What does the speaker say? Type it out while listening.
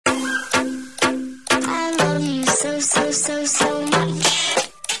so much.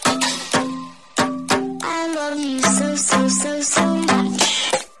 I love you so much. I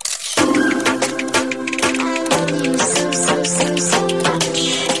love you so much.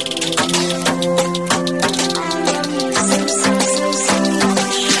 I love you so much.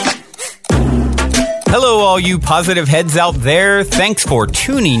 Hello, all you positive heads out there. Thanks for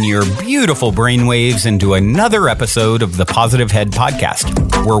tuning your beautiful brainwaves into another episode of the Positive Head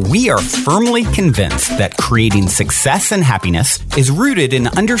Podcast, where we are firmly convinced that creating success and happiness is rooted in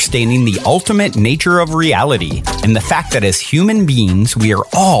understanding the ultimate nature of reality and the fact that as human beings, we are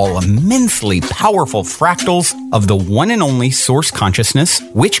all immensely powerful fractals of the one and only source consciousness,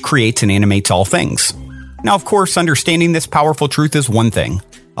 which creates and animates all things. Now, of course, understanding this powerful truth is one thing.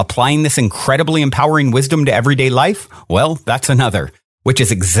 Applying this incredibly empowering wisdom to everyday life, well, that's another, which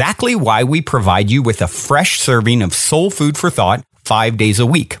is exactly why we provide you with a fresh serving of soul food for thought 5 days a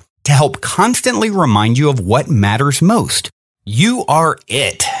week to help constantly remind you of what matters most. You are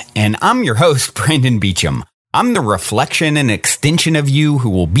it. And I'm your host, Brandon Beecham. I'm the reflection and extension of you who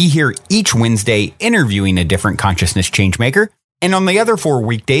will be here each Wednesday interviewing a different consciousness changemaker. And on the other 4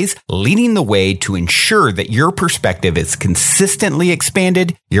 weekdays, leading the way to ensure that your perspective is consistently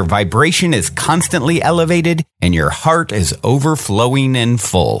expanded, your vibration is constantly elevated, and your heart is overflowing and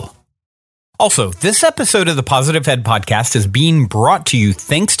full. Also, this episode of the Positive Head Podcast is being brought to you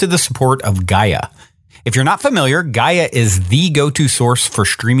thanks to the support of Gaia. If you're not familiar, Gaia is the go-to source for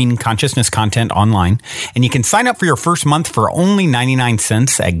streaming consciousness content online, and you can sign up for your first month for only 99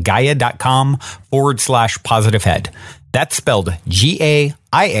 cents at gaia.com/positivehead. That's spelled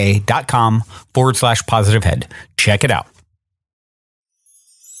GAIA.com/positivehead. Check it out.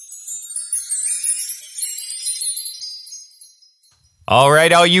 All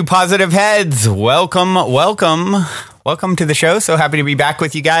right, all you positive heads, welcome to the show. So happy to be back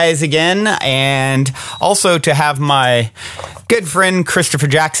with you guys again, and also to have my good friend Christopher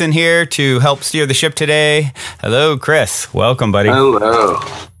Jackson here to help steer the ship today. Hello, Chris. Welcome, buddy. Hello.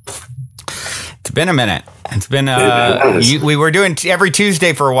 It's been a minute. It's been we were doing every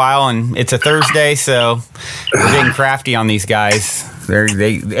Tuesday for a while, and it's a Thursday, so we're getting crafty on these guys.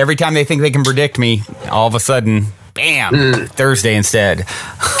 They every time they think they can predict me, all of a sudden, bam, Thursday instead.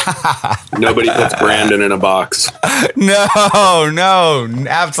 Nobody puts Brandon in a box. No,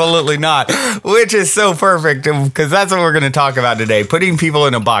 absolutely not. Which is so perfect, because that's what we're going to talk about today, putting people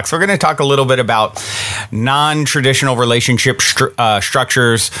in a box. We're going to talk a little bit about non-traditional relationship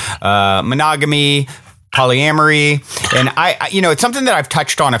structures, monogamy, polyamory, and it's something that I've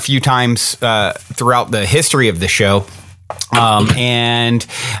touched on a few times throughout the history of the show. And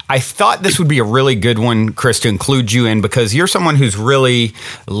I thought this would be a really good one, Chris, to include you in, because you're someone who's really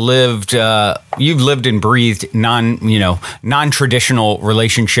lived, you've lived and breathed non-traditional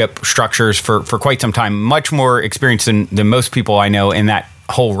relationship structures for quite some time, much more experience than most people I know in that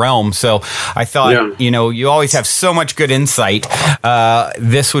whole realm. So I thought, you always have so much good insight.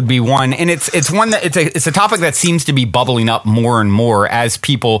 This would be one, and it's one that it's a topic that seems to be bubbling up more and more as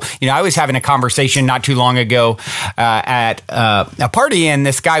people. I was having a conversation not too long ago at a party, and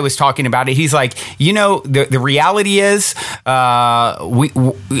this guy was talking about it. He's like, the reality is, we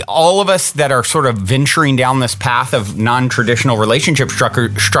all of us that are sort of venturing down this path of non-traditional relationship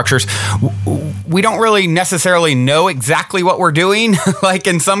structures, we don't really necessarily know exactly what we're doing. Like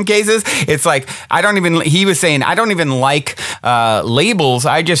in some cases, it's like, he was saying, I don't even like labels.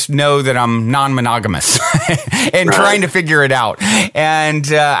 I just know that I'm non-monogamous and trying to figure it out.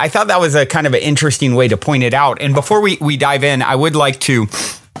 And I thought that was a kind of an interesting way to point it out. And before we dive in, I would like to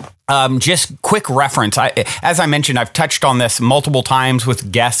just quick reference. As I mentioned, I've touched on this multiple times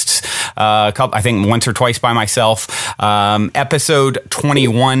with guests, I think once or twice by myself. Episode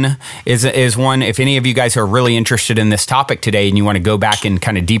 21 is one. If any of you guys are really interested in this topic today and you want to go back and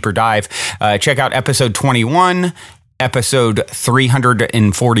kind of deeper dive, check out episode 21, episode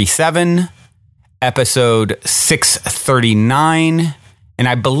 347, episode 639, and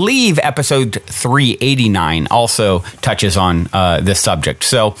I believe episode 389 also touches on this subject.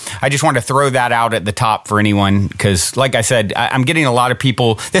 So I just want to throw that out at the top for anyone, because like I said, I'm getting a lot of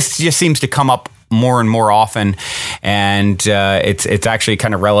people. This just seems to come up more and more often, and it's actually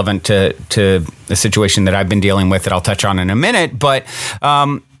kind of relevant to the situation that I've been dealing with that I'll touch on in a minute. But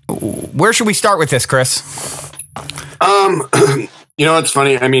where should we start with this, Chris? It's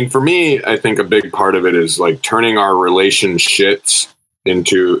funny. I mean, for me, I think a big part of it is like turning our relationships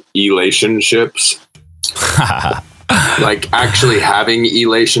into elationships. Like actually having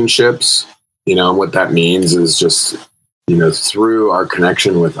elationships. What that means is just, through our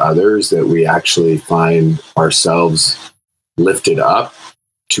connection with others, that we actually find ourselves lifted up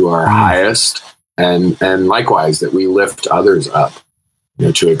to our highest and likewise that we lift others up,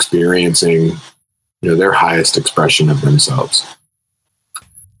 to experiencing, their highest expression of themselves.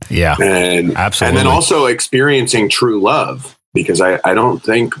 Yeah, and absolutely. And then also experiencing true love, because I don't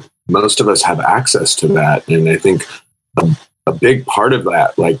think most of us have access to that. And I think a big part of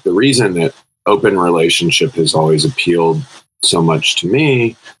that, like the reason that open relationship has always appealed so much to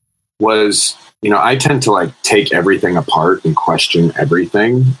me was, I tend to like take everything apart and question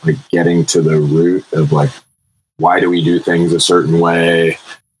everything, like getting to the root of like, why do we do things a certain way?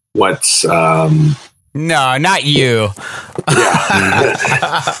 What's, no, not you.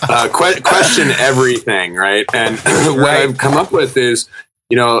 Yeah. Question everything. Right. And what I've come up with is,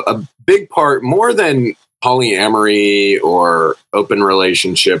 a big part, more than polyamory or open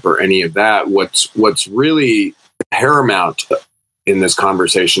relationship or any of that, what's really paramount in this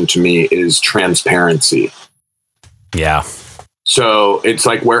conversation to me is transparency. Yeah. So it's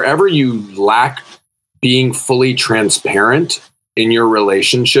like wherever you lack being fully transparent in your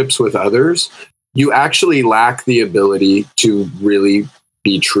relationships with others, you actually lack the ability to really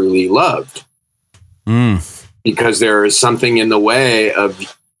be truly loved. Because there is something in the way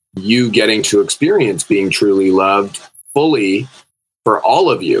of you getting to experience being truly loved fully for all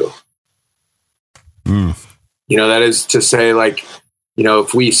of you. That is to say, like,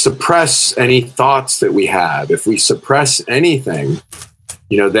 if we suppress any thoughts that we have, if we suppress anything,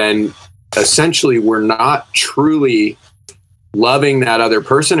 then essentially we're not truly loving that other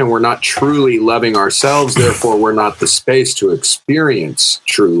person, and we're not truly loving ourselves. Therefore, we're not the space to experience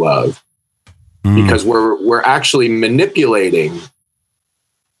true love, because we're actually manipulating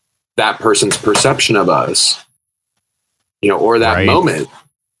that person's perception of us, or that moment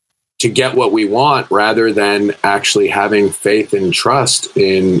to get what we want, rather than actually having faith and trust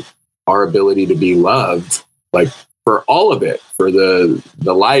in our ability to be loved, like for all of it, for the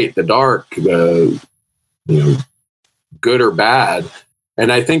light, the dark, the, good or bad.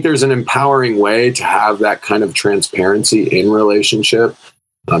 And I think there's an empowering way to have that kind of transparency in relationship.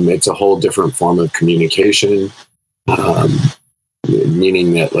 It's a whole different form of communication,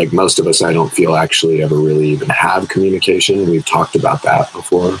 meaning that like most of us, I don't feel actually ever really even have communication. We've talked about that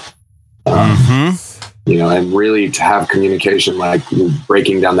before. And really to have communication, like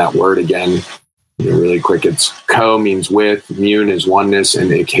breaking down that word again, really quick, it's co means with, mun is oneness,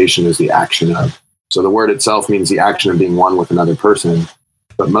 and ication is the action of. So the word itself means the action of being one with another person.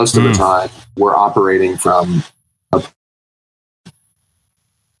 But most of the time we're operating from, and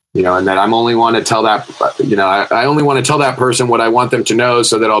that I'm only want to tell that, I only want to tell that person what I want them to know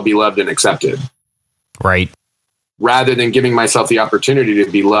so that I'll be loved and accepted. Right. Rather than giving myself the opportunity to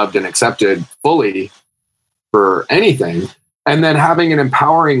be loved and accepted fully for anything. And then having an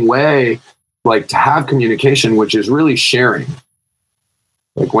empowering way, like to have communication, which is really sharing.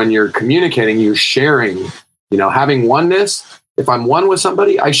 Like when you're communicating, you're sharing, having oneness. If I'm one with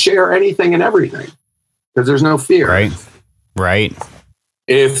somebody, I share anything and everything because there's no fear. Right.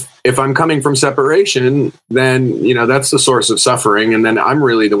 If I'm coming from separation, then, that's the source of suffering. And then I'm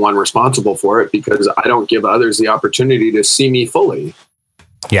really the one responsible for it because I don't give others the opportunity to see me fully.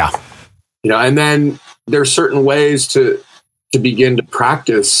 Yeah. And then there's certain ways to begin to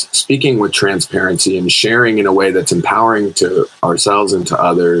practice speaking with transparency and sharing in a way that's empowering to ourselves and to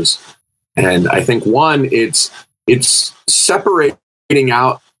others. And I think one, it's separating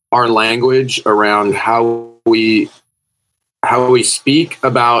out our language around how we speak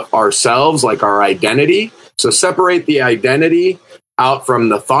about ourselves, like our identity. So separate the identity out from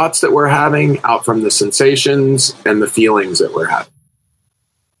the thoughts that we're having, out from the sensations and the feelings that we're having.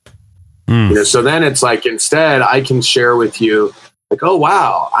 So then it's like, instead I can share with you like, oh,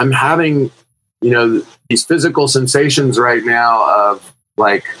 wow, I'm having, these physical sensations right now of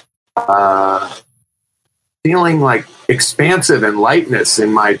like, feeling like expansive and lightness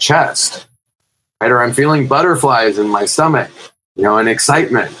in my chest, right? Or I'm feeling butterflies in my stomach, and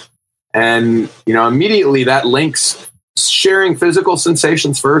excitement. And, immediately that links, sharing physical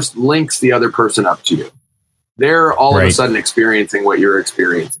sensations first links the other person up to you. They're all of a sudden experiencing what you're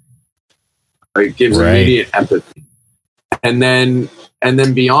experiencing. It gives immediate empathy. And then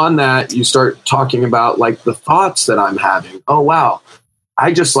beyond that, you start talking about like the thoughts that I'm having. Oh, wow.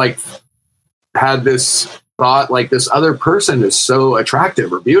 I just like had this thought, like this other person is so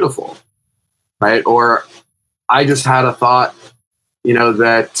attractive or beautiful. Right. Or I just had a thought,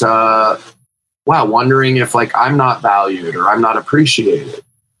 that, wow, wondering if like I'm not valued or I'm not appreciated.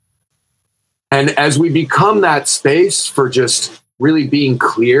 And as we become that space for just really being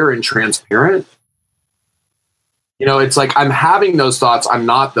clear and transparent, it's like I'm having those thoughts. I'm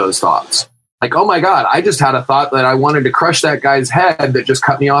not those thoughts. Like, oh my God, I just had a thought that I wanted to crush that guy's head that just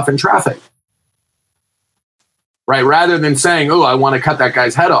cut me off in traffic. right? Rather than saying, oh, I want to cut that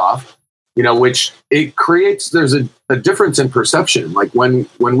guy's head off, which it creates, there's a difference in perception. Like when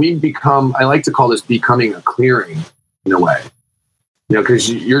we become, I like to call this becoming a clearing in a way,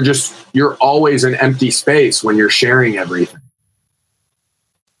 because you're always an empty space when you're sharing everything.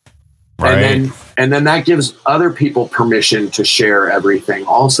 Right. And then that gives other people permission to share everything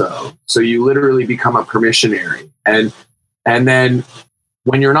also. So you literally become a permissionary. And then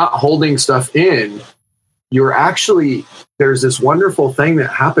when you're not holding stuff in, you're actually, there's this wonderful thing that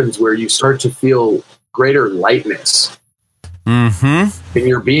happens where you start to feel greater lightness in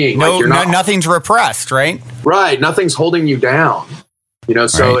your being. No, like you're not, nothing's repressed, right? Right. Nothing's holding you down.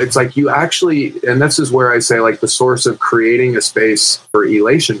 So It's like you actually, and this is where I say like the source of creating a space for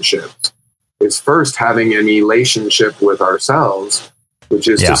relationships is first having an relationship with ourselves, which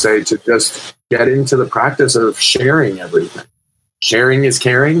is to say to just get into the practice of sharing everything. Sharing is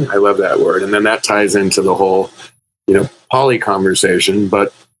caring. I love that word. And then that ties into the whole, poly conversation.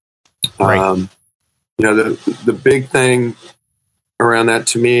 But, the big thing around that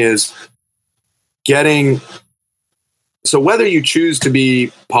to me is getting. So whether you choose to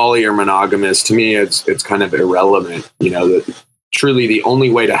be poly or monogamous, to me, it's kind of irrelevant. That truly the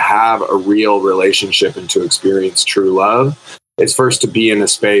only way to have a real relationship and to experience true love is first to be in a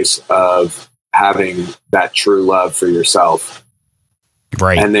space of having that true love for yourself.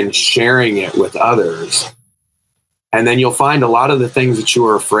 Right. And then sharing it with others. And then you'll find a lot of the things that you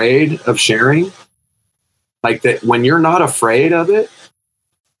are afraid of sharing, like that when you're not afraid of it,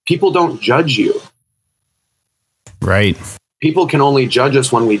 people don't judge you. Right. People can only judge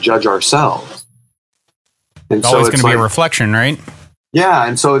us when we judge ourselves. And it's always going to be a reflection, right? Yeah.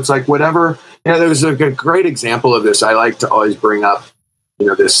 And so it's like whatever. There's a great example of this. I like to always bring up,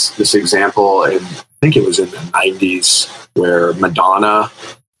 this example. And I think it was in the 90s where Madonna,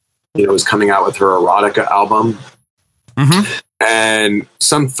 was coming out with her erotica album. And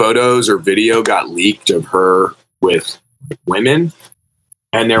some photos or video got leaked of her with women.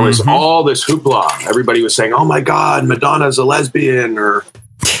 And there was all this hoopla. Everybody was saying, "Oh my God, Madonna's a lesbian," or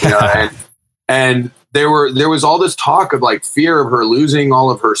and there was all this talk of like fear of her losing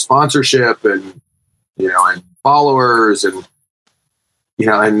all of her sponsorship and and followers and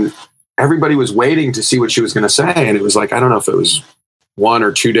and everybody was waiting to see what she was going to say. And it was like, I don't know if it was 1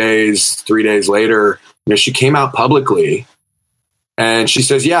 or 2 days, 3 days later, she came out publicly and she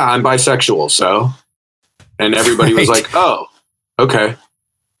says, "Yeah, I'm bisexual." So, and everybody was like, "Oh, okay."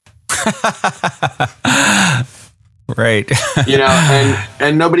 Right.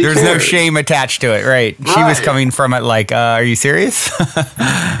 And nobody There's cares. no shame attached to it. Right. She was coming from it like, are you serious?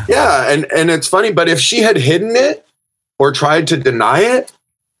 Yeah. And it's funny, but if she had hidden it or tried to deny it,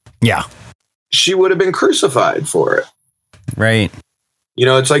 she would have been crucified for it. Right.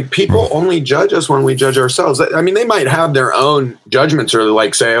 It's like people only judge us when we judge ourselves. I mean, they might have their own judgments or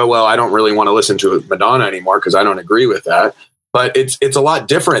like say, oh, well, I don't really want to listen to Madonna anymore because I don't agree with that. But it's a lot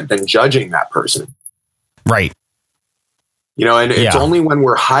different than judging that person. Right. And it's only when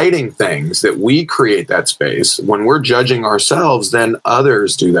we're hiding things that we create that space. When we're judging ourselves, then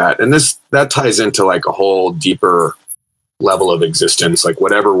others do that. And that ties into like a whole deeper level of existence. Like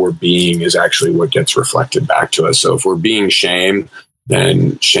whatever we're being is actually what gets reflected back to us. So if we're being shame,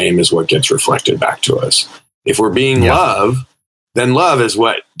 then shame is what gets reflected back to us. If we're being love, then love is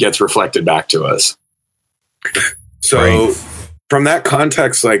what gets reflected back to us. So from that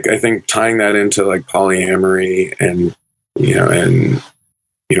context, like I think tying that into like polyamory and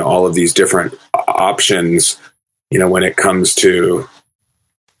all of these different options, when it comes to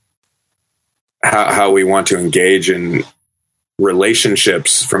how we want to engage in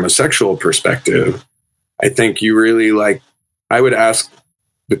relationships from a sexual perspective, I think you really I would ask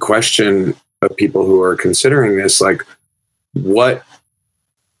the question of people who are considering this, like what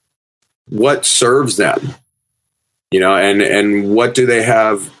serves them? And what do they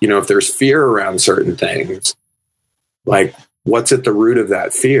have, if there's fear around certain things, like what's at the root of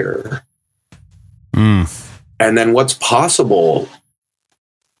that fear? And then what's possible,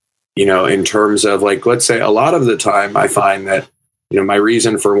 in terms of like, let's say a lot of the time I find that, my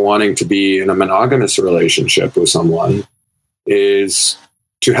reason for wanting to be in a monogamous relationship with someone is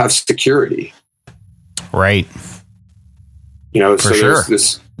to have security. Right. So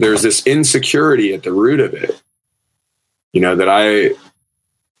there's this insecurity at the root of it. That I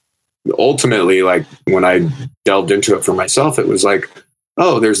ultimately, like when I delved into it for myself, it was like,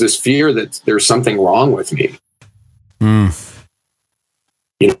 oh, there's this fear that there's something wrong with me. And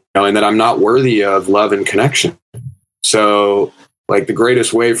that I'm not worthy of love and connection. So like the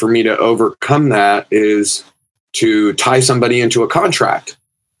greatest way for me to overcome that is to tie somebody into a contract.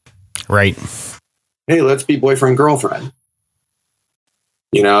 Right. hey, let's be boyfriend, girlfriend.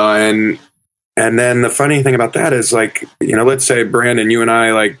 You know, and then the funny thing about that is, like, you know, let's say, Brandon, you and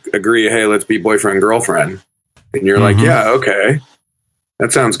I like agree, hey, let's be boyfriend, girlfriend. And you're like, yeah, okay,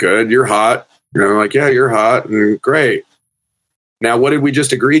 that sounds good. You're hot. You know, like, yeah, you're hot and great. Now, what did we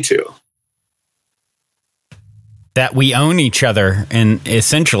just agree to? That we own each other, and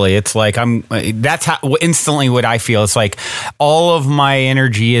essentially it's like that's how instantly what I feel. It's like all of my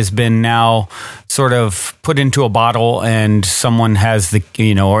energy has been now sort of put into a bottle, and someone has the,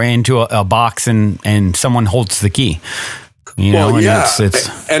 you know, or into a box, and someone holds the key. You know, well, yeah.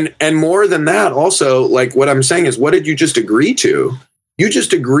 it's and more than that, also, like, what I'm saying is, what did you just agree to? You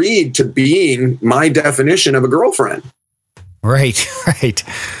just agreed to being my definition of a girlfriend. Right.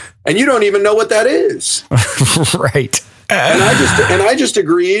 And you don't even know what that is. Right. And I just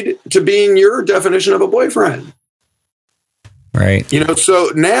agreed to being your definition of a boyfriend. Right. You know,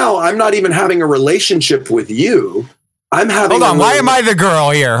 so now I'm not even having a relationship with you. I'm having. Hold on. Why am I the girl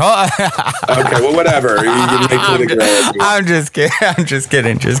here? Okay. Well, whatever. You can make me the girl. I'm just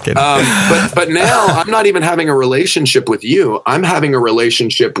kidding. But now I'm not even having a relationship with you. I'm having a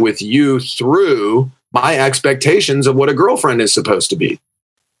relationship with you through my expectations of what a girlfriend is supposed to be.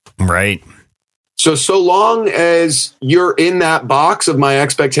 Right. So long as you're in that box of my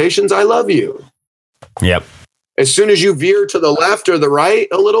expectations, I love you. Yep. As soon as you veer to the left or the right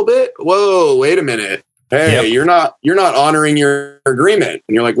a little bit, whoa, wait a minute. Hey, you're not honoring your agreement.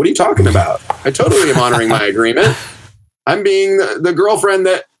 And you're like, what are you talking about? I totally am honoring my agreement. I'm being the girlfriend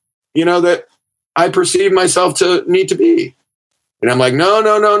that, you know, that I perceive myself to need to be. And I'm like,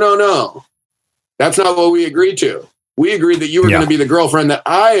 no. That's not what we agreed to. We agreed that you were going to be the girlfriend that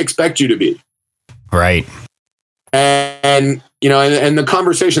I expect you to be. Right. And you know, and the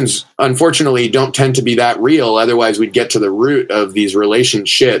conversations, unfortunately, don't tend to be that real. Otherwise, we'd get to the root of these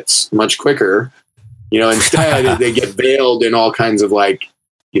relationships much quicker. You know, instead, they get veiled in all kinds of, like,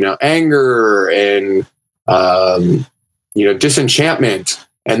 you know, anger and, you know, disenchantment.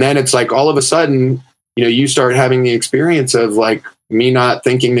 And then it's like all of a sudden, you know, you start having the experience of, like, me not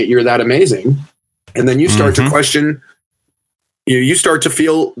thinking that you're that amazing. And then you start to question, you start to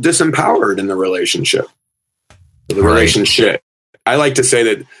feel disempowered in the relationship. I like to say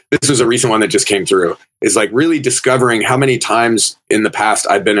that this was a recent one that just came through, is like really discovering how many times in the past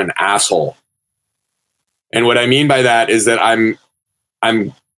I've been an asshole. And what I mean by that is that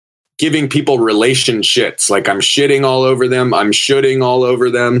I'm giving people relationships, like I'm shitting all over them. I'm shooting all over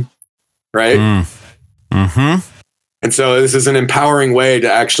them. Right. Mm-hmm. And so this is an empowering way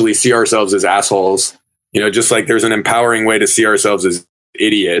to actually see ourselves as assholes. You know, just like there's an empowering way to see ourselves as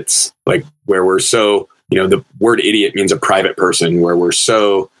idiots, like where we're so, you know, the word idiot means a private person, where we're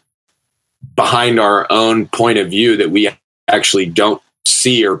so behind our own point of view that we actually don't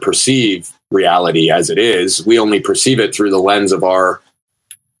see or perceive reality as it is. We only perceive it through the lens of our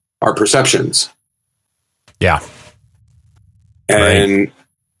perceptions. Yeah. And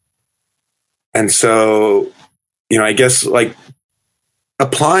so, you know, I guess, like,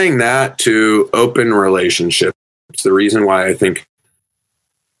 applying that to open relationships, the reason why I think,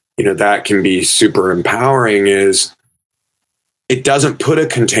 you know, that can be super empowering is it doesn't put a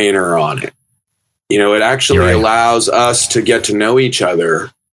container on it. You know, it actually allows us to get to know each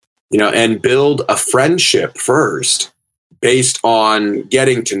other, you know, and build a friendship first based on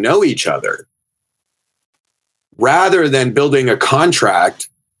getting to know each other, rather than building a contract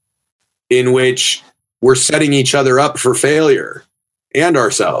in which we're setting each other up for failure and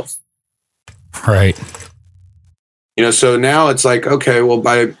ourselves. Right. You know, so now it's like, okay, well,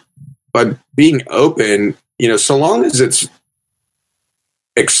 by being open, you know, so long as it's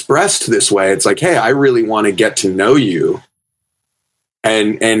expressed this way, it's like, hey, I really want to get to know you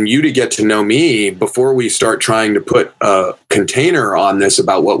and you to get to know me before we start trying to put a container on this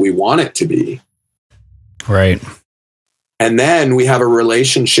about what we want it to be. Right. And then we have a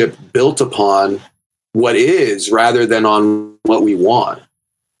relationship built upon what is, rather than on what we want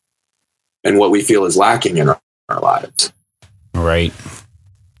and what we feel is lacking in our lives. Right.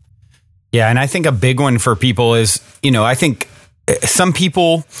 Yeah. And I think a big one for people is, you know, I think some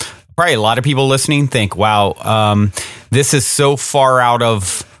people, probably a lot of people listening, think, wow, this is so far out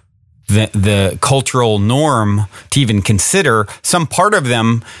of the cultural norm to even consider. Some part of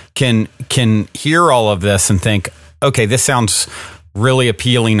them can hear all of this and think, okay, this sounds really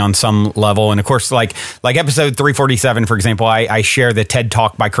appealing on some level. And of course, like episode 347, for example, I share the TED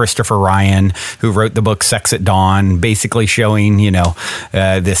Talk by Christopher Ryan, who wrote the book Sex at Dawn, basically showing, you know,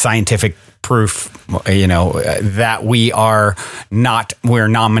 the scientific proof, that we're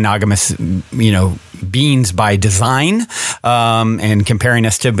non-monogamous, beings by design, and comparing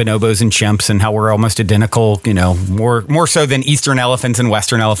us to bonobos and chimps and how we're almost identical, more so than Eastern elephants and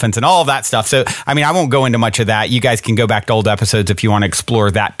Western elephants and all of that stuff. So, I mean, I won't go into much of that. You guys can go back to old episodes if you want to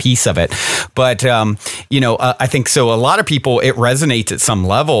explore that piece of it. But, I think so. A lot of people, it resonates at some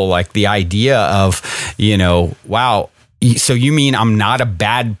level, like the idea of, wow, so you mean I'm not a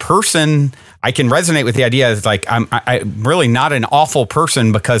bad person? I can resonate with the idea of like, I'm really not an awful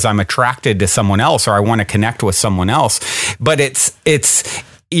person because I'm attracted to someone else or I want to connect with someone else. But it's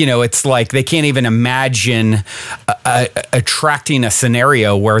like they can't even imagine attracting a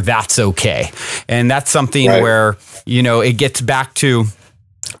scenario where that's okay. And that's something where, it gets back to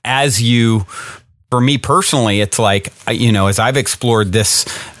for me personally, it's like, as I've explored this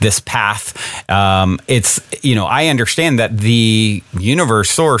path, it's, I understand that the universe,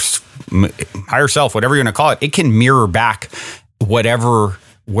 source, higher self, whatever you want to call it, it can mirror back wherever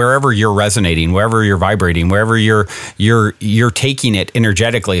you're resonating, wherever you're vibrating, wherever you're taking it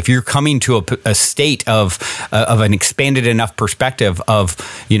energetically. If you're coming to a state of an expanded enough perspective of,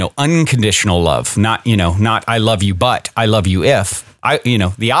 unconditional love, not I love you, but I love you if.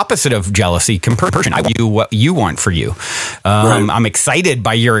 The opposite of jealousy, compersion. I do what you want for you. I'm excited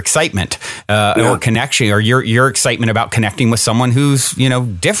by your excitement or connection, or your excitement about connecting with someone who's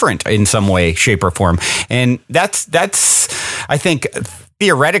different in some way, shape, or form. And that's I think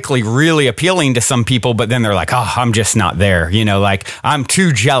theoretically really appealing to some people, but then they're like, oh, I'm just not there. Like I'm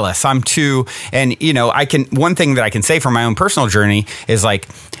too jealous. One thing that I can say from my own personal journey is like,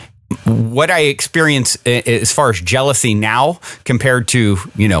 what I experience as far as jealousy now compared to,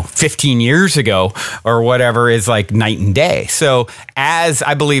 15 years ago or whatever is like night and day. So as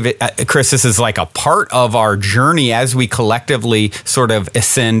I believe it, Chris, this is like a part of our journey as we collectively sort of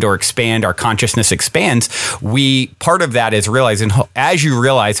ascend or expand, our consciousness expands. Part of that is realizing, as you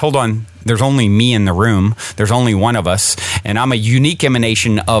realize, hold on, there's only me in the room. There's only one of us, and I'm a unique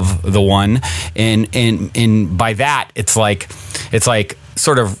emanation of the one. And by that, it's like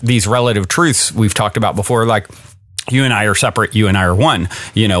sort of these relative truths we've talked about before, like you and I are separate, you and I are one.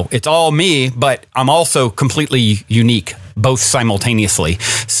 It's all me, but I'm also completely unique, both simultaneously.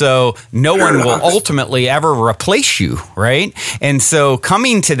 So no one will ultimately ever replace you, right? And so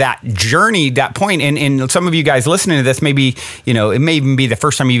coming to that journey, that point, and some of you guys listening to this, maybe, it may even be the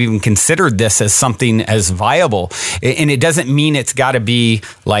first time you've even considered this as something as viable. And it doesn't mean it's got to be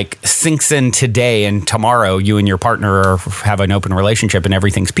like sinks in today and tomorrow you and your partner have an open relationship and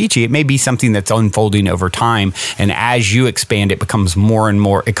everything's peachy. It may be something that's unfolding over time. And as you expand, it becomes more and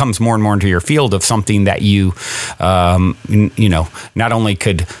more, it comes more and more into your field of something that you, not only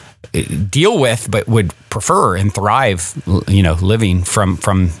could deal with, but would prefer and thrive, living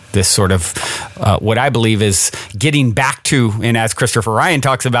from this sort of what I believe is getting back to, and as Christopher Ryan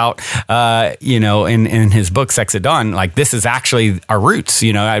talks about, in his book, Sex at Dawn, like this is actually our roots,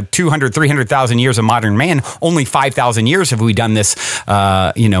 200, 300,000 years of modern man, only 5,000 years have we done this,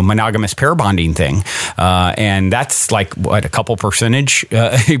 monogamous pair bonding thing. And that's like what, a couple percentage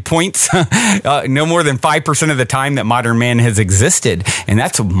points, no more than 5% of the time that modern man has existed. And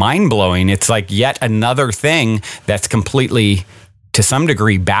that's mind blowing. It's like yet another thing that's completely, to some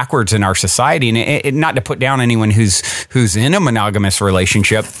degree, backwards in our society. And it not to put down anyone who's in a monogamous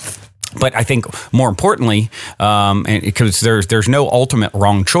relationship, but I think more importantly, because there's no ultimate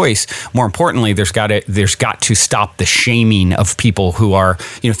wrong choice. More importantly, there's got to stop the shaming of people who are,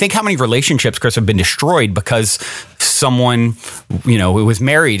 think how many relationships, Chris, have been destroyed because someone, who was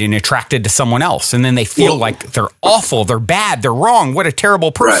married and attracted to someone else, and then they feel like they're awful, they're bad, they're wrong. What a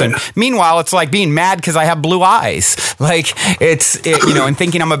terrible person. Right. Meanwhile, it's like being mad because I have blue eyes. Like and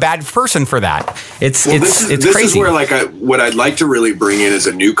thinking I'm a bad person for that. It's crazy. This is where what I'd like to really bring in is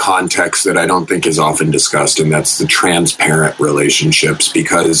a new context that I don't think is often discussed, and that's the transparent relationships,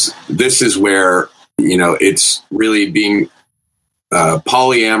 because this is where, it's really being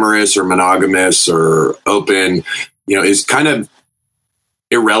polyamorous or monogamous or open, is kind of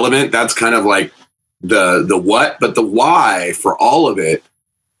irrelevant. That's kind of like the what, but the why for all of it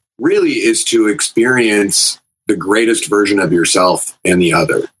really is to experience the greatest version of yourself and the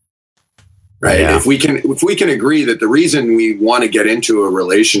other. Right. Yeah. If we can agree that the reason we want to get into a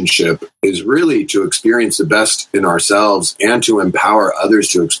relationship is really to experience the best in ourselves and to empower others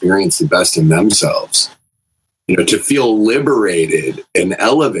to experience the best in themselves, to feel liberated and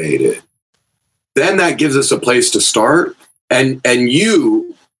elevated, then that gives us a place to start. And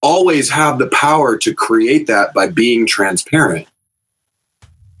you always have the power to create that by being transparent.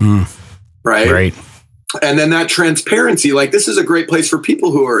 Right. And then that transparency, like this is a great place for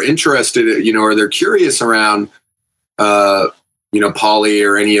people who are interested, or they're curious around, poly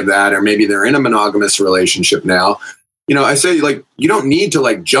or any of that, or maybe they're in a monogamous relationship now. I say, like, you don't need to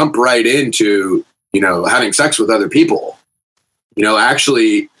like jump right into, having sex with other people.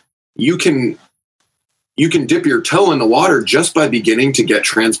 Actually you can dip your toe in the water just by beginning to get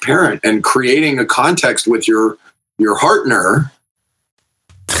transparent and creating a context with your partner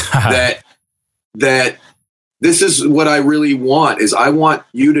that this is what I really want. Is I want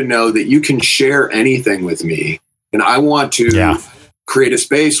you to know that you can share anything with me. And I want to create a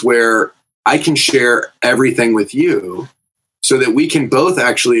space where I can share everything with you so that we can both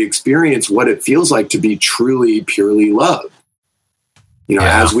actually experience what it feels like to be truly, purely loved,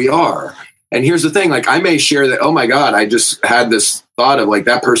 as we are. And here's the thing, like I may share that, oh my God, I just had this thought of like,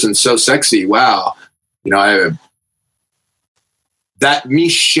 that person's so sexy. Wow. That me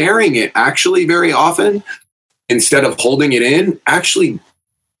sharing it actually very often, instead of holding it in, actually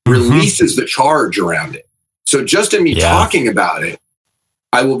releases the charge around it. So just in me talking about it,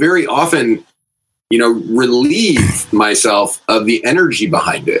 I will very often, relieve myself of the energy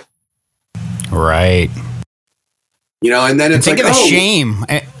behind it. Right. And then it's think like, of the shame.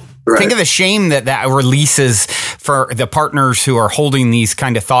 Right. Think of the shame that releases for the partners who are holding these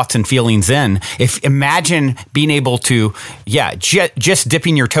kind of thoughts and feelings in. Imagine being able to, just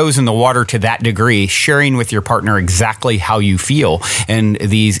dipping your toes in the water to that degree, sharing with your partner exactly how you feel, and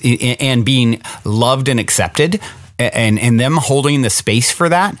being loved and accepted. And them holding the space for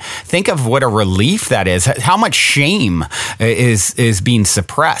that. Think of what a relief that is. How much shame is being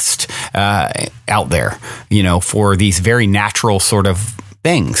suppressed out there, for these very natural sort of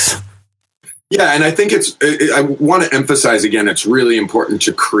things. Yeah, and I think I want to emphasize again, it's really important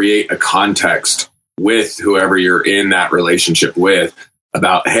to create a context with whoever you're in that relationship with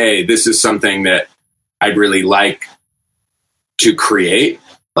about, hey, this is something that I'd really like to create.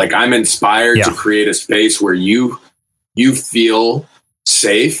 Like I'm inspired to create a space where you feel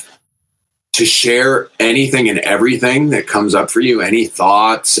safe to share anything and everything that comes up for you, any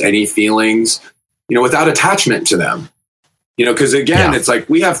thoughts, any feelings, without attachment to them. Because again, it's like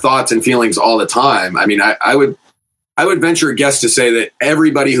we have thoughts and feelings all the time. I mean, I would venture a guess to say that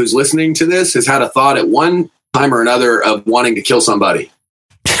everybody who's listening to this has had a thought at one time or another of wanting to kill somebody.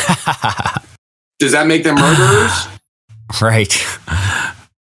 Does that make them murderers? Right.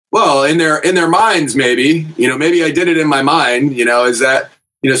 Well, in their minds, maybe, maybe I did it in my mind, is that,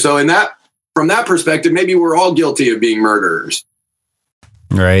 so from that perspective, maybe we're all guilty of being murderers.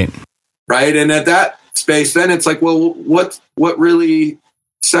 Right. Right. And at that space, then it's like, well, what really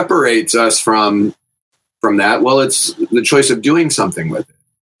separates us from that? Well, it's the choice of doing something with it.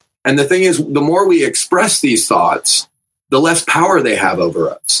 And the thing is, the more we express these thoughts, the less power they have over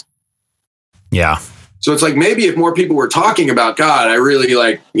us. Yeah. So it's like, maybe if more people were talking about, God, I really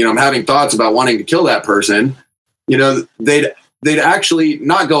like, I'm having thoughts about wanting to kill that person, they'd actually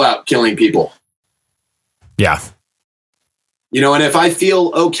not go out killing people. Yeah. And if I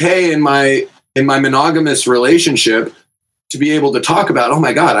feel okay in my monogamous relationship to be able to talk about, oh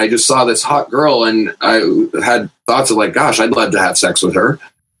my God, I just saw this hot girl and I had thoughts of like, gosh, I'd love to have sex with her.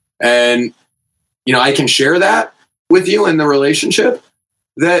 And, I can share that with you in the relationship,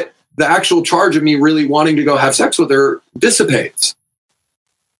 that the actual charge of me really wanting to go have sex with her dissipates.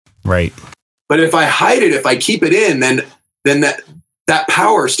 Right. But if I hide it, if I keep it in, then that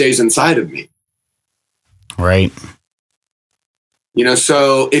power stays inside of me. Right.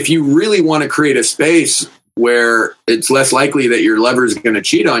 So if you really want to create a space where it's less likely that your lover is going to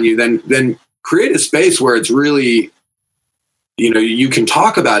cheat on you, then create a space where it's really, you can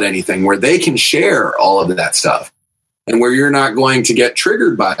talk about anything, where they can share all of that stuff. And where you're not going to get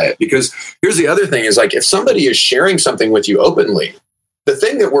triggered by it. Because here's the other thing is, like, if somebody is sharing something with you openly, the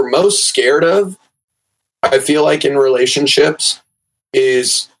thing that we're most scared of, I feel like, in relationships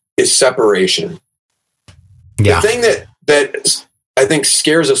is separation. Yeah. The thing that I think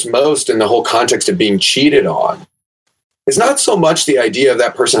scares us most in the whole context of being cheated on is not so much the idea of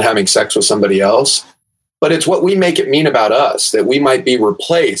that person having sex with somebody else, but it's what we make it mean about us, that we might be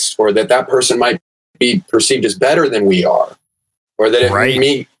replaced, or that person might be perceived as better than we are, or that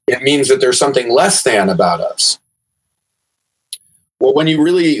it means that there's something less than about us. Well, when you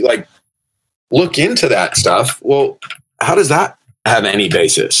really like look into that stuff, well, how does that have any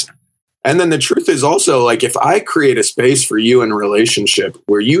basis? And then the truth is also, like, if I create a space for you in a relationship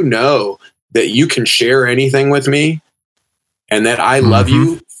where that you can share anything with me and that I love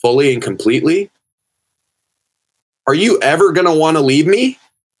you fully and completely, are you ever going to want to leave me?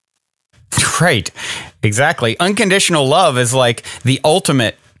 Right. Exactly. Unconditional love is like the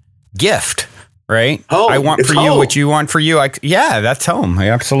ultimate gift, right? Home. I want It's for you home. what you want for you. Yeah, that's home.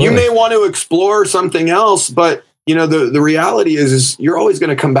 Absolutely. You may want to explore something else, but the reality is you're always going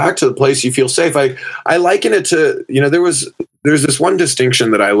to come back to the place you feel safe. I liken it to, there's this one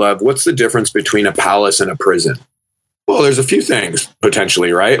distinction that I love. What's the difference between a palace and a prison? Well, there's a few things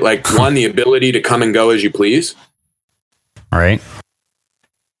potentially, right? Like one, the ability to come and go as you please. Right.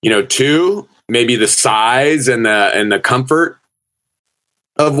 Two, maybe the size and the comfort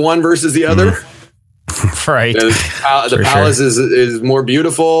of one versus the other. Right. The palace is more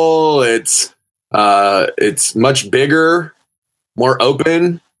beautiful. It's much bigger, more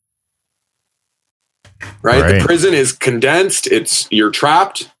open. Right? The prison is condensed. You're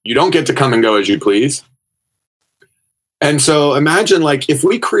trapped. You don't get to come and go as you please. And so imagine, like, if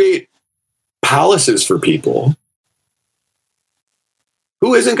we create palaces for people,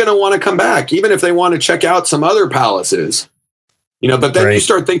 who isn't going to want to come back, even if they want to check out some other palaces? But then you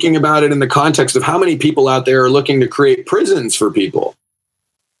start thinking about it in the context of how many people out there are looking to create prisons for people.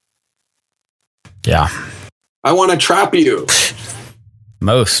 Yeah. I want to trap you.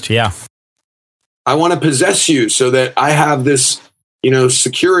 Most, yeah. I want to possess you so that I have this,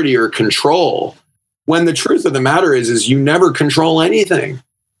 security or control. When the truth of the matter is you never control anything.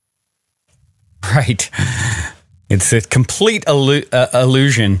 Right. It's a complete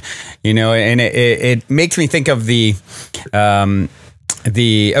illusion, and it makes me think of the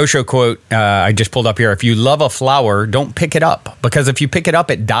Osho quote I just pulled up here. If you love a flower, don't pick it up, because if you pick it up,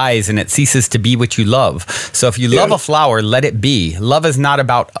 it dies and it ceases to be what you love. So if you love a flower, let it be. Love is not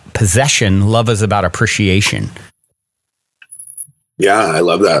about possession. Love is about appreciation. Yeah, I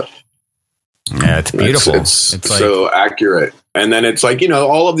love that. Yeah, it's beautiful. It's so accurate. And then it's like,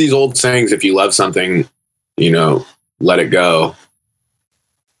 all of these old sayings, if you love something, let it go.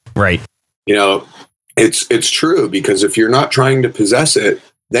 Right. It's true, because if you're not trying to possess it,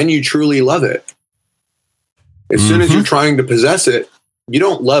 then you truly love it. As soon as you're trying to possess it, you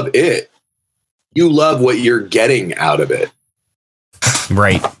don't love it. You love what you're getting out of it.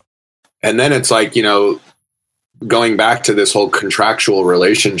 Right. And then it's like, going back to this whole contractual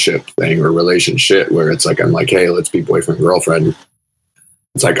relationship thing, or relationship, where it's like, I'm like, hey, let's be boyfriend, girlfriend.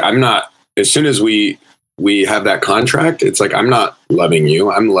 It's like, I'm not, as soon as we have that contract, it's like, I'm not loving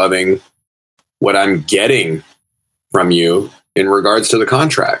you. I'm loving what I'm getting from you in regards to the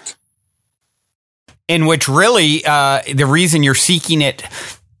contract. In which really, the reason you're seeking it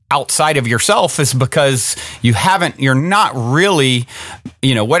outside of yourself is because you're not really,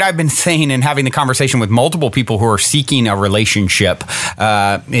 what I've been saying and having the conversation with multiple people who are seeking a relationship.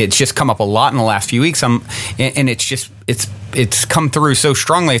 It's just come up a lot in the last few weeks. And it's come through so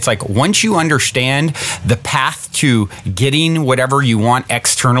strongly. It's like, once you understand the path to getting whatever you want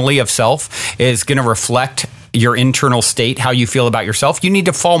externally of self is going to reflect your internal state, how you feel about yourself, you need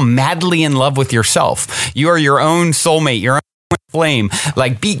to fall madly in love with yourself. You are your own soulmate, your own flame.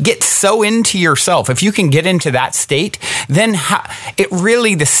 Like, get so into yourself. If you can get into that state, then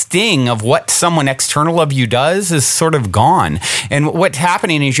the sting of what someone external of you does is sort of gone. And what's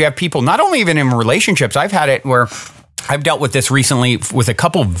happening is you have people, not only even in relationships, I've had it where I've dealt with this recently with a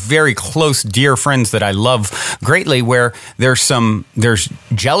couple very close, dear friends that I love greatly, where there's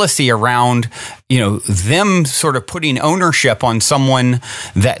jealousy around, them sort of putting ownership on someone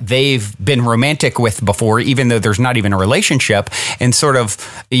that they've been romantic with before, even though there's not even a relationship, and sort of,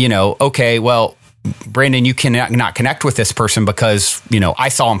 okay, well, Brandon, you cannot connect with this person because, I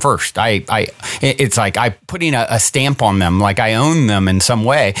saw him first. It's like I putting a stamp on them, like I own them in some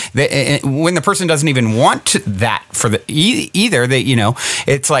way. When the person doesn't even want that for either,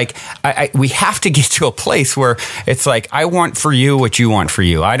 it's like we have to get to a place where it's like, I want for you what you want for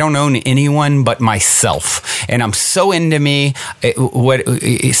you. I don't own anyone but myself, and I'm so into me.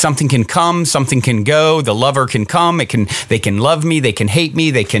 Something can come, something can go. The lover can come. They can love me. They can hate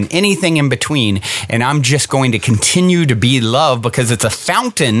me. They can anything in between. And I'm just going to continue to be love because it's a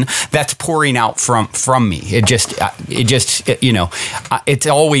fountain that's pouring out from me. It's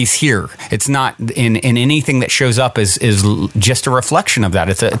always here. It's not in anything that shows up is just a reflection of that.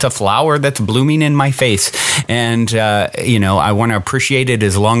 It's a flower that's blooming in my face, and I want to appreciate it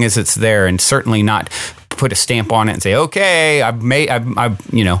as long as it's there, and certainly not put a stamp on it and say, okay, I've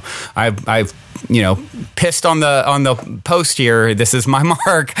pissed on the post here. This is my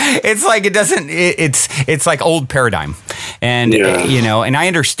mark. It's like, it's like old paradigm. And, and I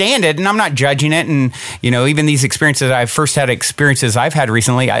understand it, and I'm not judging it. And, even these experiences, I've had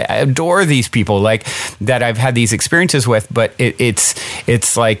recently, I adore these people like that I've had these experiences with, but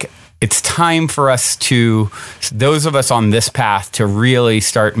it's like, it's time for us those of us on this path, to really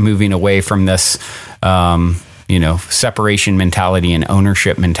start moving away from this, separation mentality and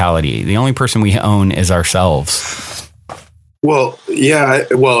ownership mentality. The only person we own is ourselves. Well, yeah.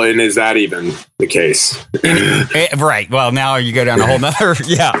 Well, and is that even the case? Right. Well, now you go down a whole nother.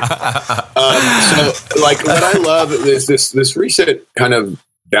 Yeah. So, like, what I love is this recent kind of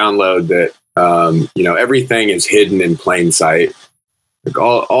download that everything is hidden in plain sight. Like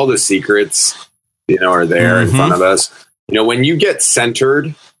all the secrets, are there in front of us. When you get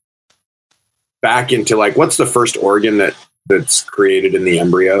centered back into, like, what's the first organ that's created in the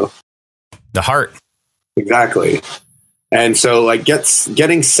embryo? The heart. Exactly. And so, like,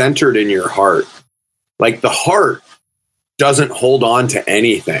 getting centered in your heart, like, the heart doesn't hold on to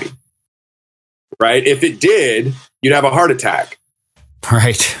anything, right? If it did, you'd have a heart attack.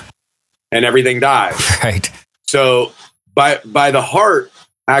 Right. And everything dies. Right. So by the heart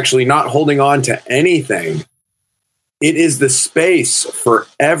actually not holding on to anything, it is the space for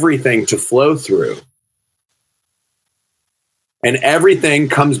everything to flow through. And everything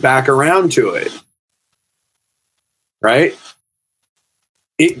comes back around to it. Right?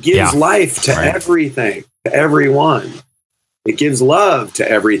 It gives life to everything, to everyone. It gives love to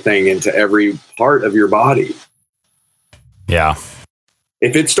everything and to every part of your body. Yeah.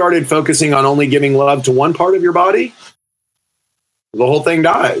 If it started focusing on only giving love to one part of your body, the whole thing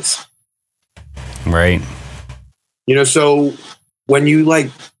dies. Right. So when you, like,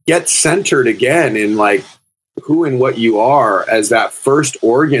 get centered again in, like, who and what you are as that first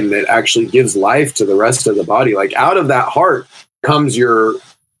organ that actually gives life to the rest of the body, like, out of that heart comes your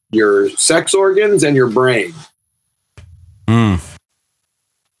sex organs and your brain.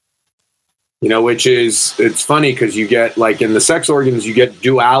 Which is, it's funny because you get, like, in the sex organs, you get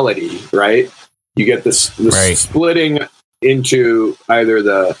duality, right? You get this splitting into either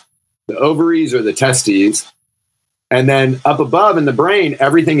the ovaries or the testes. And then up above in the brain,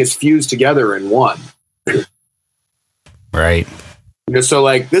 everything is fused together in one. Right. So,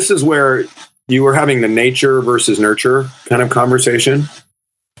 like, this is where you were having the nature versus nurture kind of conversation,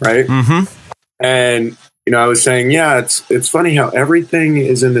 right? Mm-hmm. And, I was saying, it's funny how everything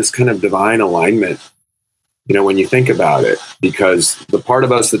is in this kind of divine alignment, when you think about it, because the part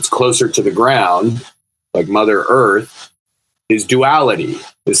of us that's closer to the ground, like Mother Earth, is duality,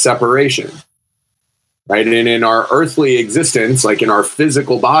 is separation, right? And in our earthly existence, like in our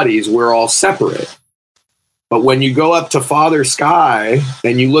physical bodies, we're all separate. But when you go up to Father Sky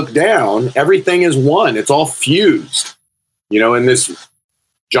and you look down, everything is one. It's all fused, in this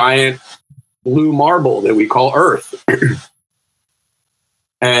giant blue marble that we call Earth.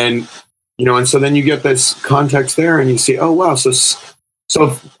 And, and so then you get this context there and you see, oh, wow.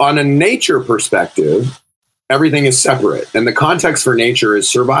 So on a nature perspective, everything is separate. And the context for nature is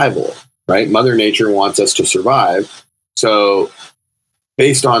survival, right? Mother Nature wants us to survive. So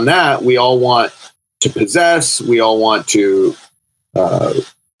based on that, we all want to possess. We all want to,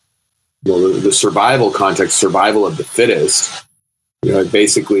 the survival context, survival of the fittest. It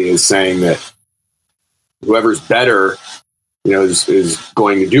basically is saying that whoever's better, is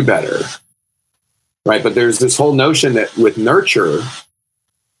going to do better, right? But there's this whole notion that with nurture,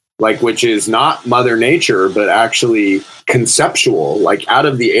 like, which is not Mother Nature, but actually conceptual, like, out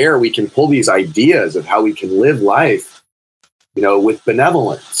of the air, we can pull these ideas of how we can live life, with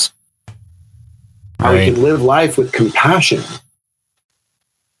benevolence, how we can live life with compassion.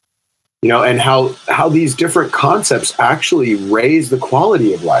 And how these different concepts actually raise the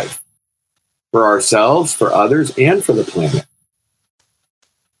quality of life for ourselves, for others, and for the planet.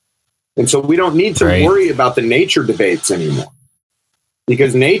 And so we don't need to worry about the nature debates anymore,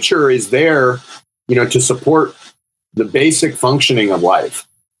 because nature is there, to support the basic functioning of life.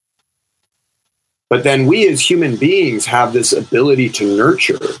 But then we as human beings have this ability to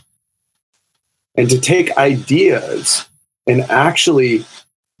nurture and to take ideas and actually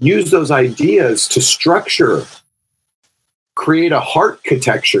use those ideas to structure, create a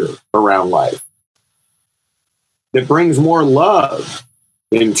heart-architecture around life that brings more love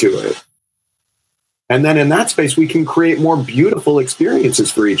into it. And then in that space, we can create more beautiful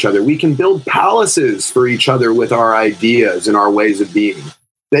experiences for each other. We can build palaces for each other with our ideas and our ways of being,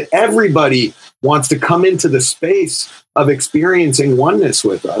 that everybody wants to come into the space of experiencing oneness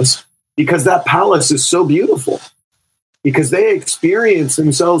with us, because that palace is so beautiful, because they experience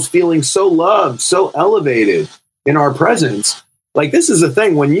themselves feeling so loved, so elevated in our presence. Like, this is the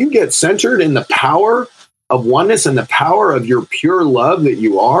thing, when you get centered in the power of oneness and the power of your pure love that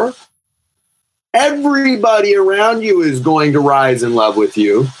you are, everybody around you is going to rise in love with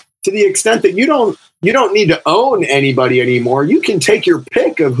you, to the extent that you don't need to own anybody anymore. You can take your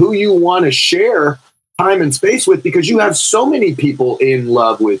pick of who you want to share time and space with, because you have so many people in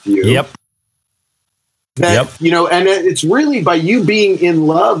love with you. Yep. That, and it's really by you being in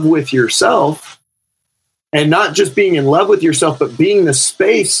love with yourself, and not just being in love with yourself, but being the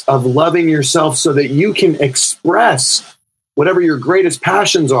space of loving yourself so that you can express whatever your greatest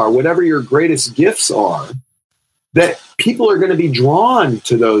passions are, whatever your greatest gifts are, that people are going to be drawn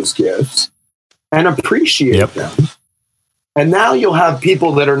to those gifts and appreciate them. And now you'll have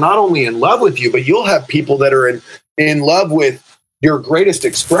people that are not only in love with you, but you'll have people that are in love with your greatest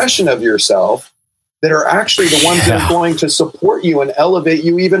expression of yourself that are actually the ones that are going to support you and elevate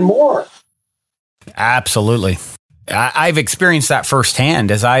you even more. Absolutely. I've experienced that firsthand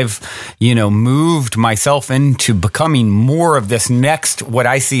as I've, moved myself into becoming more of this next, what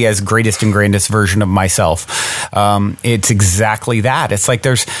I see as greatest and grandest version of myself. It's exactly that. It's like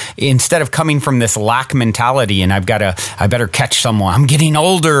instead of coming from this lack mentality and I better catch someone. I'm getting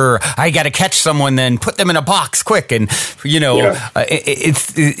older. I got to catch someone, then put them in a box quick. And,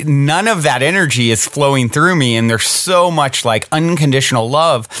 it's none of that energy is flowing through me. And there's so much like unconditional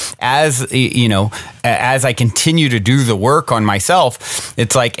love as I continue to do the work on myself.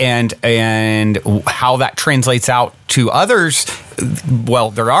 It's like, and how that translates out to others. Well,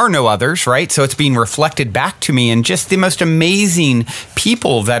 there are no others, right? So it's being reflected back to me, and just the most amazing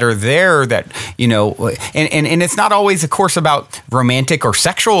people that are there that, and it's not always, of course, about romantic or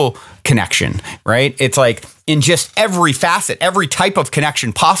sexual connection, right? It's like in just every facet, every type of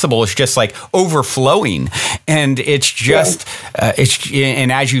connection possible is just like overflowing. And it's just,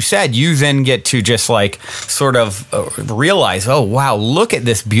 and as you said, you then get to just like sort of realize, oh, wow, look at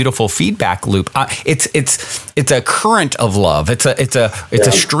this beautiful feedback loop. It's a current of love. It's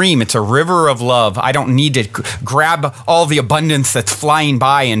a stream. It's a river of love. I don't need to grab all the abundance that's flying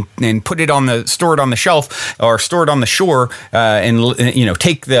by and store it on the shelf or store it on the shore, and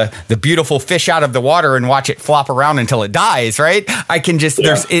take the beautiful fish out of the water and watch it flop around until it dies. Right? I can just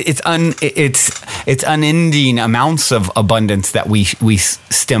it's unending amounts of abundance that we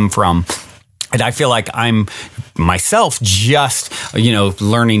stem from. And I feel like I'm myself just,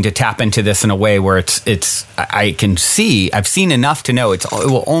 learning to tap into this in a way where I've seen enough to know it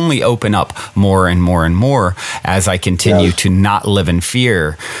will only open up more and more and more as I continue to not live in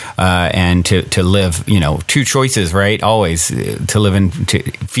fear, and to live, two choices, right? Always to live in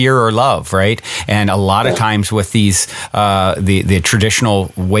fear or love, right? And a lot of times with these, the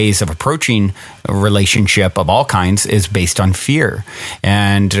traditional ways of approaching a relationship of all kinds is based on fear.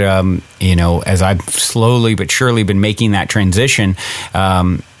 And, as I've slowly but surely been making that transition,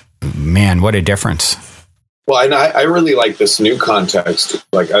 man, what a difference. Well, and I really like this new context.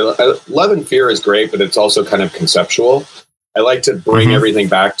 Like, love and fear is great, but it's also kind of conceptual. I like to bring everything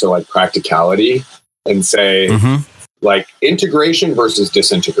back to like practicality and say, like, integration versus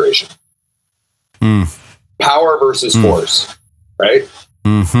disintegration, power versus force, right?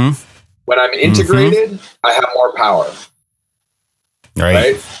 When I'm integrated, I have more power,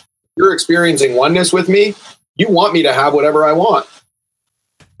 right? You're experiencing oneness with me. You want me to have whatever I want.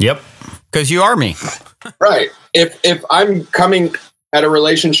 Yep. Because you are me. Right. If I'm coming at a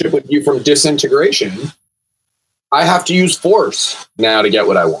relationship with you from disintegration, I have to use force now to get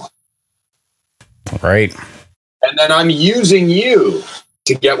what I want. Right. And then I'm using you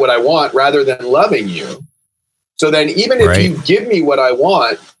to get what I want rather than loving you. So then even if you give me what I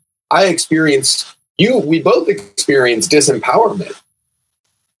want, I experience we both experience disempowerment.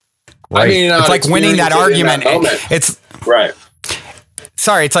 Right. It's like winning that argument. It's right.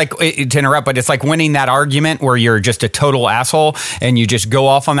 Sorry, it's like, to interrupt, but it's like winning that argument where you're just a total asshole and you just go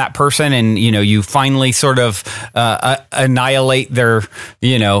off on that person and, you finally sort of annihilate their,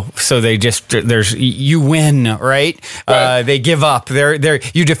 so they just, you win, right? They give up.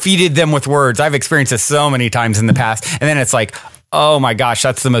 You defeated them with words. I've experienced this so many times in the past. And then it's like, oh my gosh,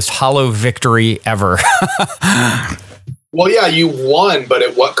 that's the most hollow victory ever. Well, yeah, you won, but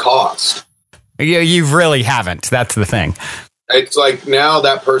at what cost? Yeah, you really haven't. That's the thing. It's like now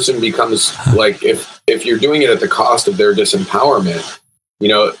that person becomes like, if you're doing it at the cost of their disempowerment,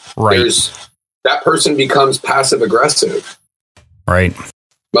 that person becomes passive aggressive. Right.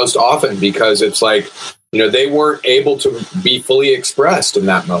 Most often because it's like, they weren't able to be fully expressed in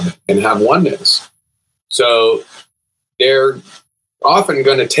that moment and have oneness. So they're often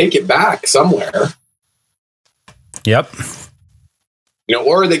going to take it back somewhere. Yep.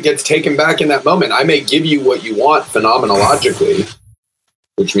 Or that gets taken back in that moment. I may give you what you want phenomenologically,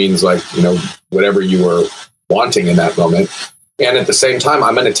 which means like, whatever you were wanting in that moment. And at the same time,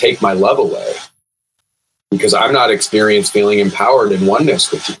 I'm going to take my love away because I'm not feeling empowered in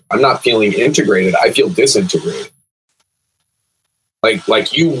oneness with you. I'm not feeling integrated. I feel disintegrated.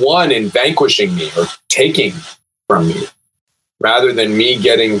 Like you won in vanquishing me or taking from me rather than me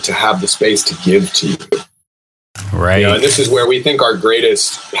getting to have the space to give to you. Right. And this is where we think our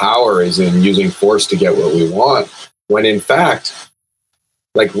greatest power is in using force to get what we want, when in fact,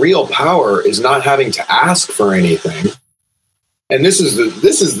 like, real power is not having to ask for anything. And this is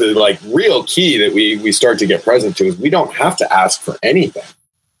the like real key that we start to get present to, is we don't have to ask for anything.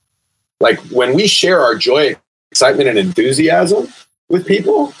 Like, when we share our joy, excitement, and enthusiasm with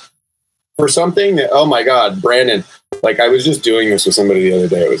people for something that, oh my God, Brandon, like, I was just doing this with somebody the other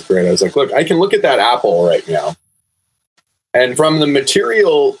day. It was great. I was like, look, I can look at that apple right now, and from the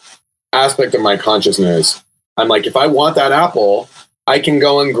material aspect of my consciousness, I'm like, if I want that apple, I can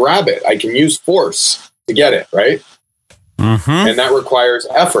go and grab it. I can use force to get it, right? Mm-hmm. And that requires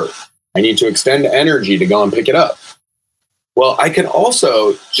effort. I need to extend energy to go and pick it up. Well, I can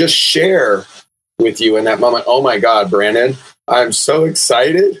also just share with you in that moment, oh my God, Brandon, I'm so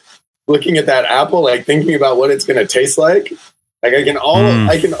excited looking at that apple, like thinking about what it's going to taste like. Like, I can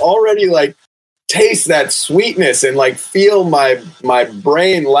already like taste that sweetness and like feel my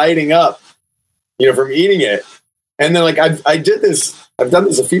brain lighting up, from eating it. And then, like, I've done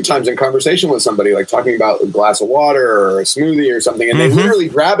this a few times in conversation with somebody, like talking about a glass of water or a smoothie or something, and they literally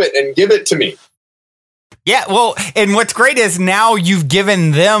grab it and give it to me. Yeah, well, and what's great is now you've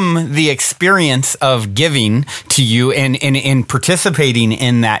given them the experience of giving to you and in participating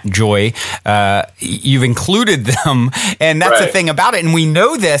in that joy. You've included them, and that's the thing about it. And we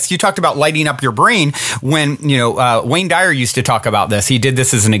know this. You talked about lighting up your brain when, Wayne Dyer used to talk about this. He did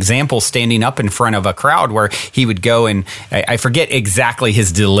this as an example, standing up in front of a crowd where he would go and I forget exactly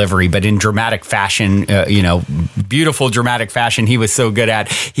his delivery, but in dramatic fashion, beautiful dramatic fashion, he was so good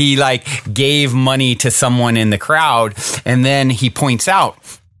at. He like gave money to someone in the crowd, and then he points out,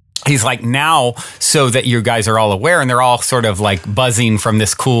 he's like, now, so that you guys are all aware, and they're all sort of like buzzing from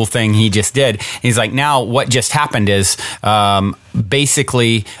this cool thing he just did. He's like, now what just happened is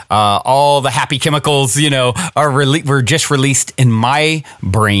basically all the happy chemicals, were just released in my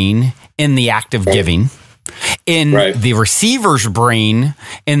brain in the act of giving, in the receiver's brain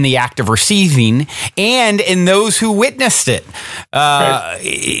in the act of receiving, and in those who witnessed it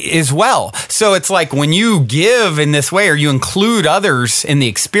as well. So it's like, when you give in this way, or you include others in the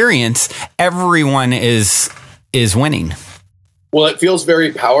experience, everyone is winning. Well, it feels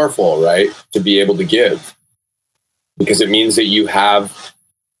very powerful, right, to be able to give, because it means that you have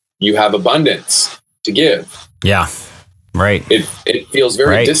abundance to give. Yeah, right. It feels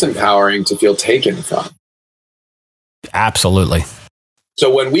very disempowering to feel taken from. Absolutely.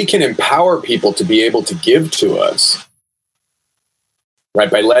 So when we can empower people to be able to give to us,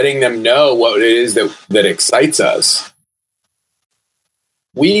 right, by letting them know what it is that excites us,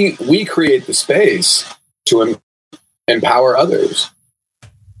 we create the space to empower others.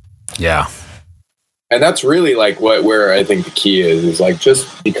 Yeah. And that's really like where I think the key is like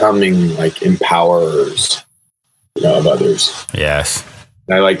just becoming like empowerers, of others. Yes.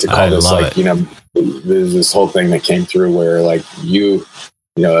 And I like to call this like, there's this whole thing that came through where like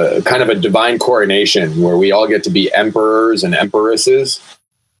kind of a divine coronation where we all get to be emperors and empresses,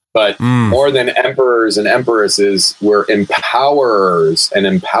 but more than emperors and empresses, we're empowerers and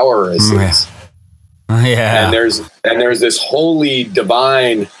empoweresses. Yeah. And there's this holy,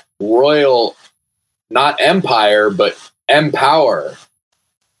 divine, royal, not empire, but empower,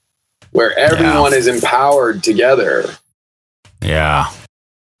 where everyone is empowered together. Yeah.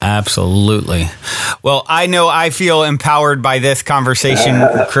 Absolutely. Well, I know I feel empowered by this conversation,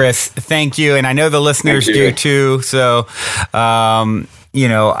 Chris. Thank you. And I know the listeners do too. So, I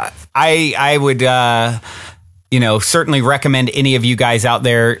would, certainly recommend any of you guys out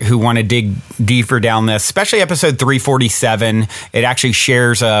there who want to dig deeper down this, especially episode 347. It actually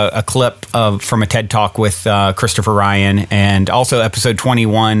shares a clip from a TED Talk with Christopher Ryan, and also episode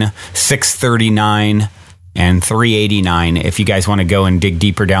 21, 639. And 389, if you guys want to go and dig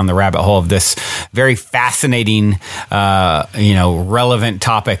deeper down the rabbit hole of this very fascinating, relevant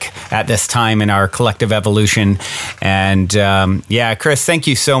topic at this time in our collective evolution. And Chris, thank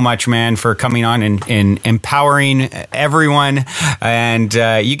you so much, man, for coming on and empowering everyone. And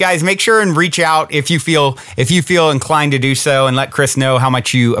you guys make sure and reach out if you feel inclined to do so, and let Chris know how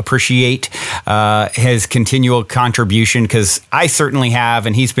much you appreciate his continual contribution, because I certainly have,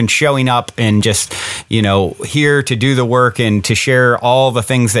 and he's been showing up and just, here to do the work and to share all the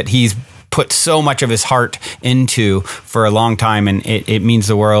things that he's put so much of his heart into for a long time, and it means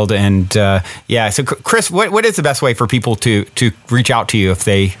the world. And so Chris, what is the best way for people to reach out to you if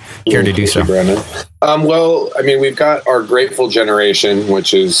they care to do so? Brandon. Well, I mean, we've got our Grateful Generation,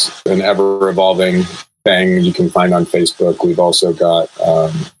 which is an ever evolving thing you can find on Facebook. We've also got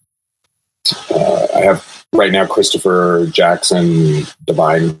I have right now Christopher Jackson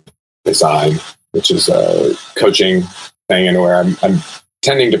Divine Design. which is a coaching thing, and where I'm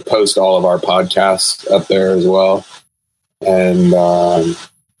tending to post all of our podcasts up there as well. And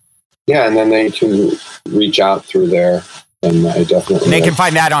and then they can reach out through there. And I definitely they can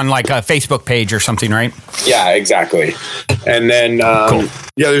find that on like a Facebook page or something, right? Yeah, exactly. And then cool.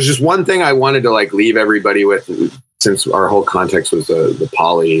 There's just one thing I wanted to like leave everybody with, since our whole context was the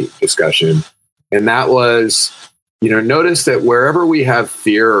poly discussion, and that was, notice that wherever we have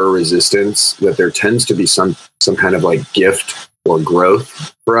fear or resistance, that there tends to be some kind of like gift or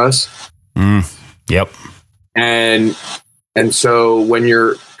growth for us. Yep. And so when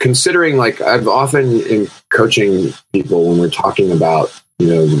you're considering, like, I've often in coaching people, when we're talking about,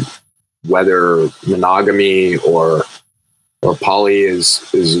 whether monogamy or poly is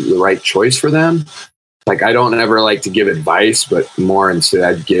the right choice for them, like, I don't ever like to give advice, but more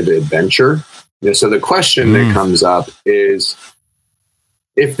instead give adventure. So the question that comes up is,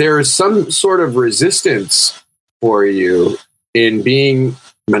 if there is some sort of resistance for you in being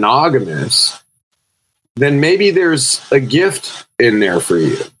monogamous, then maybe there's a gift in there for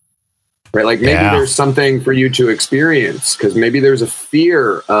you, right? Like maybe there's something for you to experience, because maybe there's a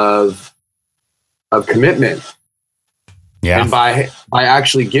fear of commitment. Yeah. And by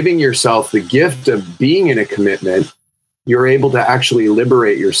actually giving yourself the gift of being in a commitment, you're able to actually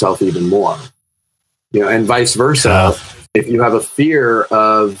liberate yourself even more, and vice versa. If you have a fear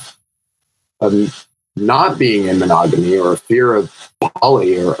of not being in monogamy, or a fear of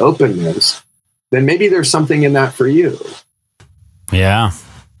poly or openness, then maybe there's something in that for you. Yeah.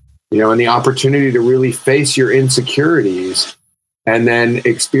 And the opportunity to really face your insecurities and then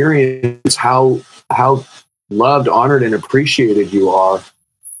experience how loved, honored, and appreciated you are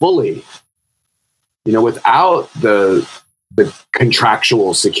fully, without the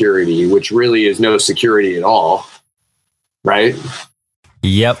contractual security, which really is no security at all. Right?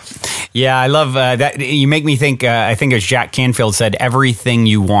 Yep. Yeah, I love that. You make me think, I think as Jack Canfield said, everything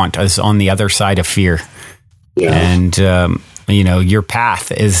you want is on the other side of fear. Yeah. And, your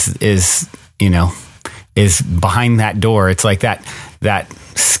path is behind that door. It's like that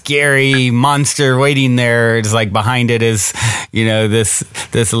scary monster waiting there. It's like behind it is,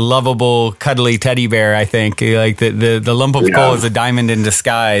 this lovable, cuddly teddy bear. I think like the lump of coal is a diamond in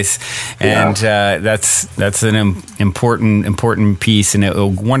disguise, and that's an important piece, and a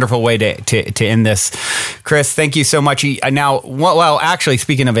wonderful way to end this. Chris, thank you so much. Now, well, actually,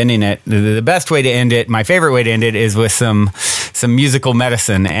 speaking of ending it, the best way to end it, my favorite way to end it, is with some musical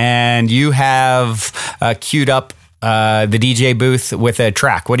medicine, and you have queued up the DJ booth with a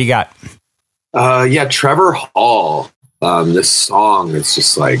track. What do you got? Trevor Hall. This song, it's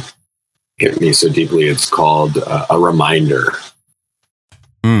just like hit me so deeply. It's called A Reminder.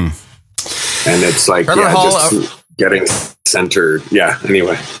 And it's like, Trevor Hall, just getting centered. Yeah.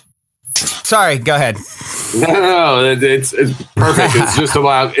 Anyway. Sorry, go ahead. No, it's perfect. It's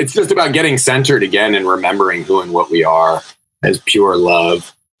just about getting centered again and remembering who and what we are as pure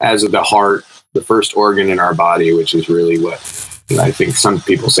love, as the heart, the first organ in our body, which is really what I think some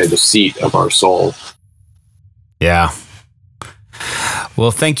people say the seat of our soul. Yeah.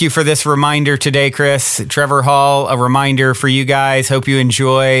 Well, thank you for this reminder today, Chris. Trevor Hall, A Reminder for you guys. Hope you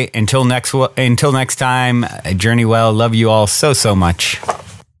enjoy. Until next time, journey well. Love you all so much.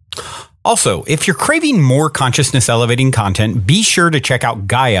 Also, if you're craving more consciousness elevating content, be sure to check out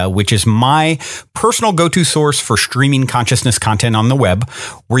Gaia, which is my personal go-to source for streaming consciousness content on the web,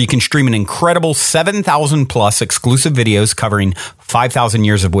 where you can stream an incredible 7,000 plus exclusive videos covering 5,000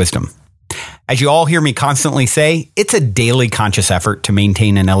 years of wisdom. As you all hear me constantly say, it's a daily conscious effort to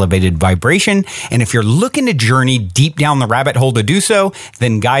maintain an elevated vibration. And if you're looking to journey deep down the rabbit hole to do so,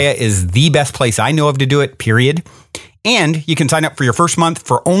 then Gaia is the best place I know of to do it, period. And you can sign up for your first month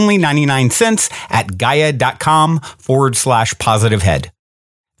for only 99 cents at gaia.com/positivehead.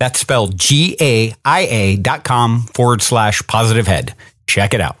 That's spelled GAIA.com/positivehead.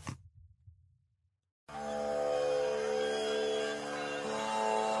 Check it out.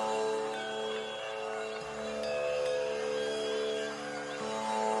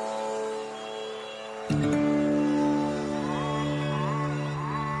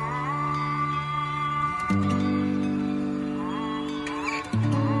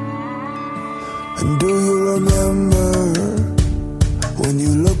 And do you remember when you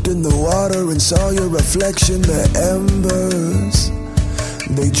looked in the water and saw your reflection, the embers?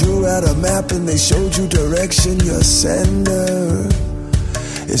 They drew out a map and they showed you direction. Your sender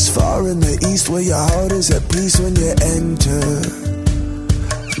is far in the east, where your heart is at peace when you enter.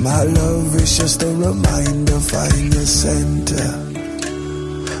 My love is just a reminder, find your center.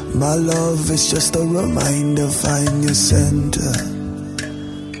 My love is just a reminder, find your center.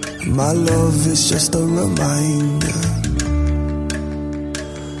 My love is just a reminder.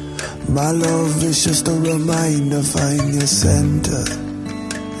 My love is just a reminder. Find your center.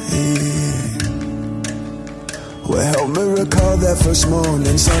 Yeah. Well, help me recall that first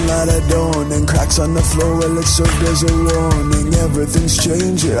morning, sunlight at dawn, and cracks on the floor, well, it served as a warning. Everything's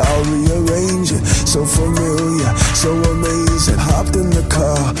changing, I'll rearrange it. So familiar, so amazing. Hopped in the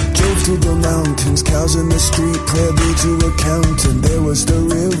car, drove to the mountains, cows in the street, prayer be to accountant. There was the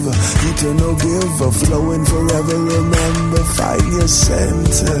river, eternal giver, flowing forever. Remember, find your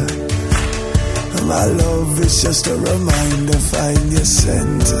center. My love is just a reminder, find your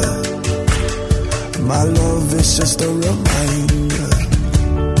center. My love is just a reminder.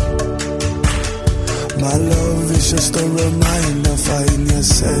 My love is just a reminder, find your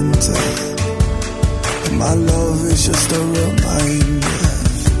center. My love is just a reminder.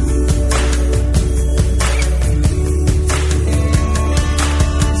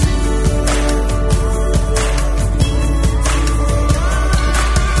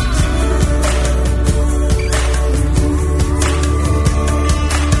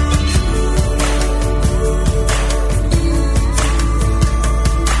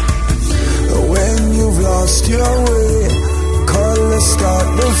 Your way, colors start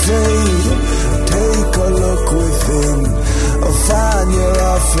to fade. Take a look within, find your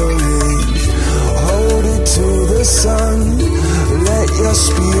offering. Hold it to the sun, let your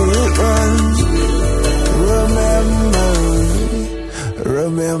spirit run.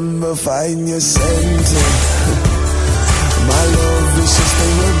 Remember, find your center. My love is just a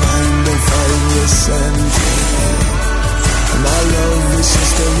reminder, find your center. My love is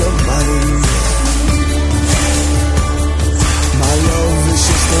just a reminder. My love is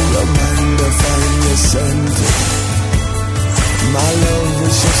just a reminder, find your center. My love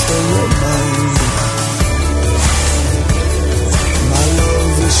is just a reminder. My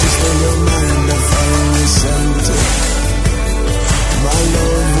love is just a reminder, find your center. My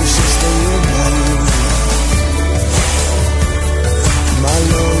love